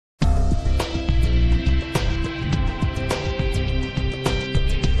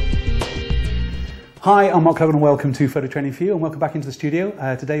Hi, I'm Mark Clever and welcome to Photo Training for You, and welcome back into the studio.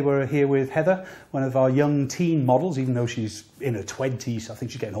 Today we're here with Heather, one of our young teen models, even though she's in her 20s. I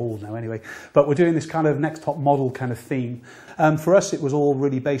think she's getting old now anyway. But we're doing this kind of next top model kind of theme. For us, it was all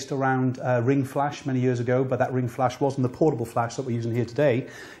really based around ring flash many years ago, but that ring flash wasn't the portable flash that we're using here today.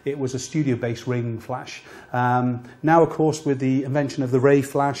 It was a studio-based ring flash. Now, of course, with the invention of the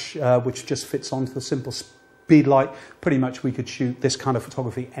RayFlash, which just fits onto the simple speed light, pretty much we could shoot this kind of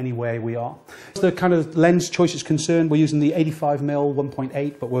photography anywhere we are. As the kind of lens choice is concerned, we're using the 85mm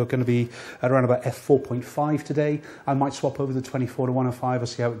 1.8, but we're going to be at around about f4.5 today. I might swap over the 24 to 105, I'll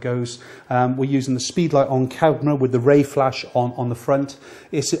see how it goes. We're using the speed light on camera with the RayFlash on the front.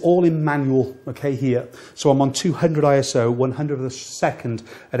 It's all in manual, okay, here. So I'm on 200 ISO, 100 of a second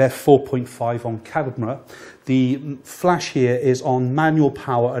at f4.5 on camera. The flash here is on manual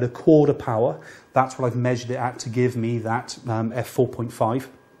power at a quarter power. That's what I've measured it at to give me that f4.5.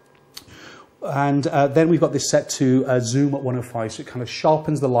 And then we've got this set to zoom at 105, so it kind of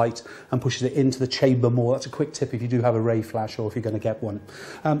sharpens the light and pushes it into the chamber more. That's a quick tip if you do have a RayFlash or if you're going to get one.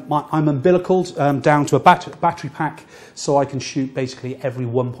 I'm umbilicaled down to a battery pack, so I can shoot basically every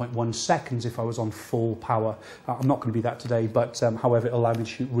 1.1 seconds if I was on full power. I'm not going to be that today, but however, it'll allow me to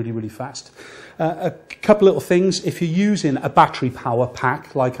shoot really, really fast. A couple little things. If you're using a battery power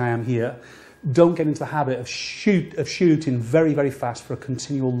pack like I am here, don't get into the habit of shooting very, very fast for a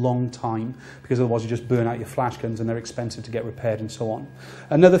continual long time, because otherwise you just burn out your flash guns and they're expensive to get repaired and so on.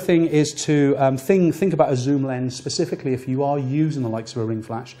 Another thing is to think about a zoom lens, specifically if you are using the likes of a ring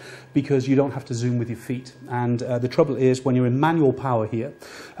flash, because you don't have to zoom with your feet. And the trouble is when you're in manual power here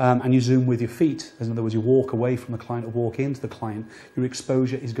and you zoom with your feet, in other words you walk away from the client or walk into the client, your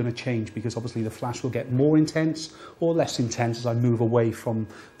exposure is going to change, because obviously the flash will get more intense or less intense as I move away from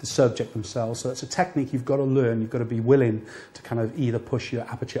the subject themselves. So that's a technique you've got to learn. You've got to be willing to kind of either push your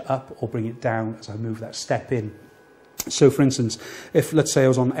aperture up or bring it down as I move that step in. So for instance, if let's say I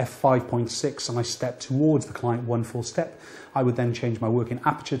was on f5.6 and I stepped towards the client one full step, I would then change my working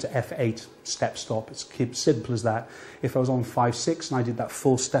aperture to f8, step stop. It's simple as that. If I was on 5.6 and I did that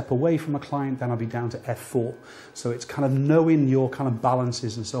full step away from a client, then I'd be down to f4. So it's kind of knowing your kind of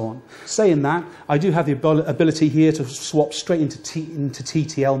balances and so on. Saying that, I do have the ability here to swap straight into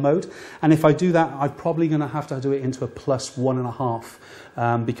TTL mode. And if I do that, I'm probably going to have to do it into a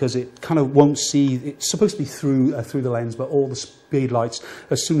 +1.5. Because it kind of won't see, it's supposed to be through the lens, but all the speed lights,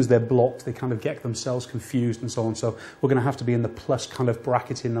 as soon as they're blocked, they kind of get themselves confused and so on. So we're going to have to be in the plus kind of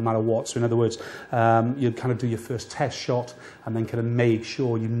bracketing no matter what. So in other words, you kind of do your first test shot and then kind of make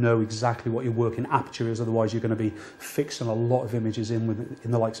sure you know exactly what your working aperture is. Otherwise, you're going to be fixing a lot of images in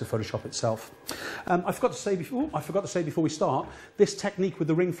the likes of Photoshop itself. I forgot to say before we start, this technique with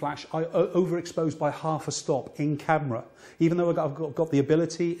the ring flash, I overexposed by half a stop in camera. Even though I've got the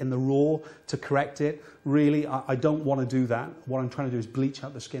ability in the RAW to correct it, really, I don't want to do that. What I'm trying to do is bleach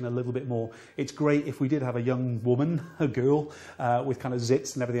out the skin a little bit more. It's great if we did have a young woman, a girl, with kind of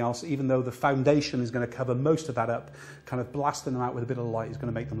zits and everything else, even though the foundation is going to cover most of that up, kind of blasting them out with a bit of light is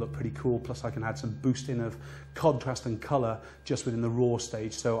going to make them look pretty cool. Plus I can add some boosting of contrast and colour just within the RAW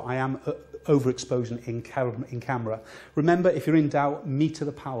stage. So I am overexposing in camera. Remember, if you're in doubt, meter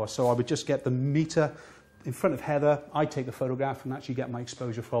the power. So I would just get the meter in front of Heather, I take the photograph and actually get my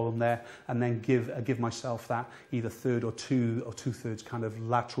exposure from there, and then give myself that either third or two-thirds kind of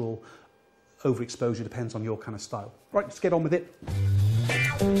lateral overexposure, depends on your kind of style. Right, let's get on with it.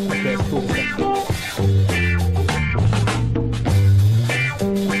 Okay, cool.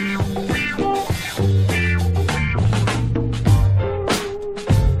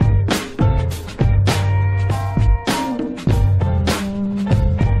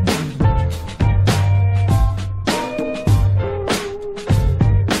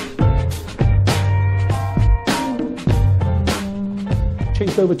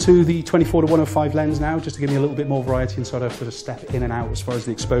 Changed over to the 24 to 105 lens now, just to give me a little bit more variety and sort of step in and out as far as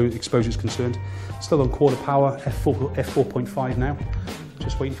the exposure is concerned. Still on quarter power, f4.5 now.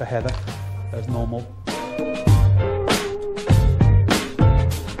 Just waiting for Heather, as normal.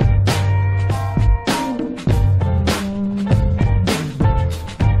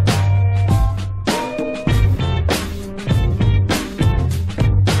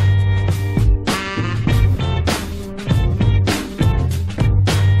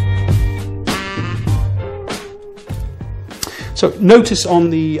 So notice on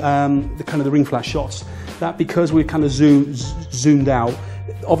the kind of the ring flash shots that because we're kind of zoomed out,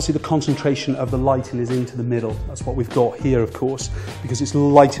 Obviously the concentration of the lighting is into the middle. That's what we've got here, of course, because it's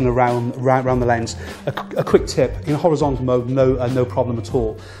lighting around the lens. A quick tip, in horizontal mode, no problem at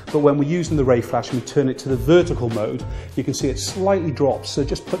all. But when we're using the RayFlash and we turn it to the vertical mode, you can see it slightly drops. So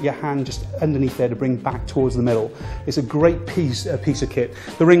just put your hand just underneath there to bring back towards the middle. It's a great piece of kit.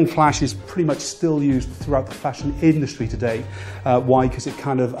 The Ringflash is pretty much still used throughout the fashion industry today. Why? Because it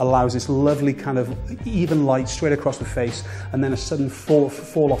kind of allows this lovely kind of even light straight across the face, and then a sudden fall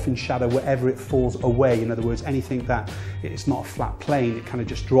off in shadow wherever it falls away. In other words, anything that it's not a flat plane, it kind of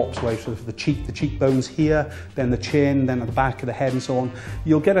just drops away. So the cheekbones here, then the chin, then at the back of the head and so on.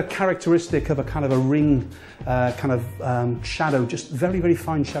 You'll get a characteristic of a kind of a ring shadow, just very, very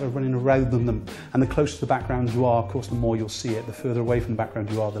fine shadow running around them. And the closer to the background you are, of course, the more you'll see it. The further away from the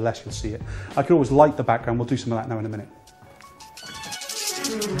background you are, the less you'll see it. I can always light the background. We'll do some of that now in a minute.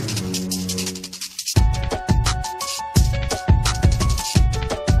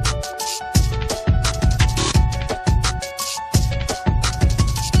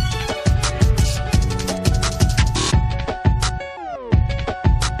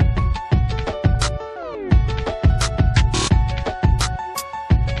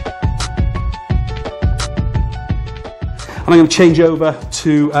 I'm going to change over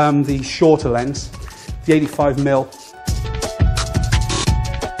to the shorter lens, the 85mm.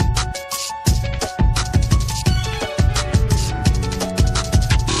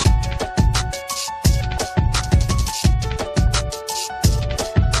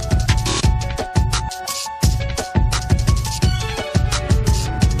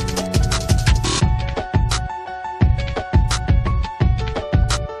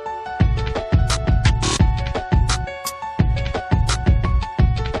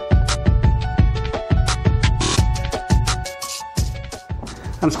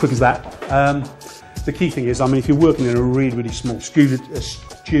 And as quick as that. The key thing is, I mean, if you're working in a really, really small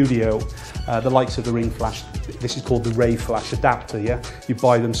studio, the likes of the Ringflash, this is called the RayFlash Adapter, yeah? You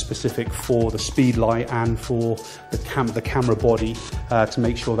buy them specific for the speed light and for the camera body to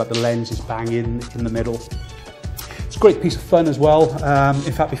make sure that the lens is bang in the middle. It's a great piece of fun as well.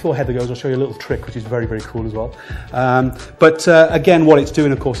 In fact, before Heather goes, I'll show you a little trick, which is very, very cool as well. Again, what it's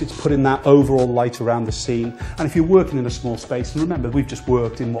doing, of course, it's putting that overall light around the scene. And if you're working in a small space, and remember, we've just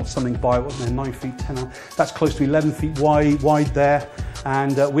worked in something by, wasn't there, 9 feet, 10, that's close to 11 feet wide there.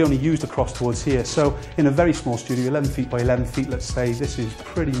 And we only used across towards here. So in a very small studio, 11 feet by 11 feet, let's say, this is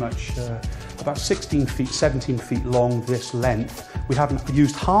pretty much about 16 feet, 17 feet long, this length. We haven't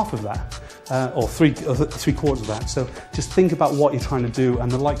used half of that. Or three quarters of that. So just think about what you're trying to do, and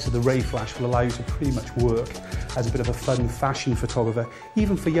the likes of the RayFlash will allow you to pretty much work as a bit of a fun fashion photographer.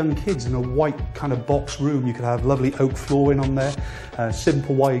 Even for young kids in a white kind of box room, you could have lovely oak flooring on there,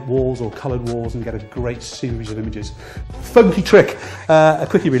 simple white walls or coloured walls, and get a great series of images. Funky trick, a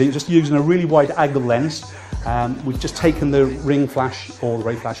quickie really, just using a really wide angle lens. We've just taken the Ringflash or the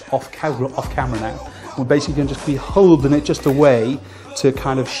RayFlash off camera now. We're basically going to just be holding it just away to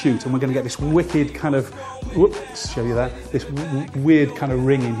kind of shoot, and we're going to get this wicked kind of, whoops, show you that, this weird kind of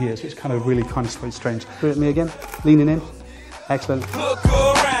ring in here, so it's kind of really kind of strange. Do it at me again, leaning in, excellent. Look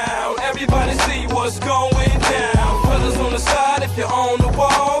around, everybody see what's going down. Brothers on the side, if you're on the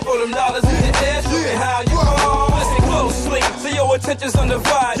wall, throw them dollars in the air, show me how you fall. Listen closely, so your attention's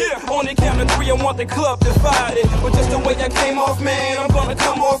undivided. On the count of 3, I want the club divided. But just the way I came off, man, I'm gonna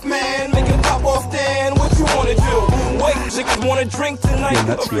come off, man, make it pop off, then what you wanna do? Wait, niggas wanna drink tonight. Yeah,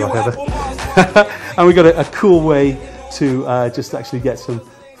 that's you, and we got a cool way to just actually get some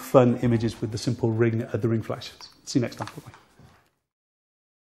fun images with the simple ring, the Ringflash. See you next time. Bye-bye.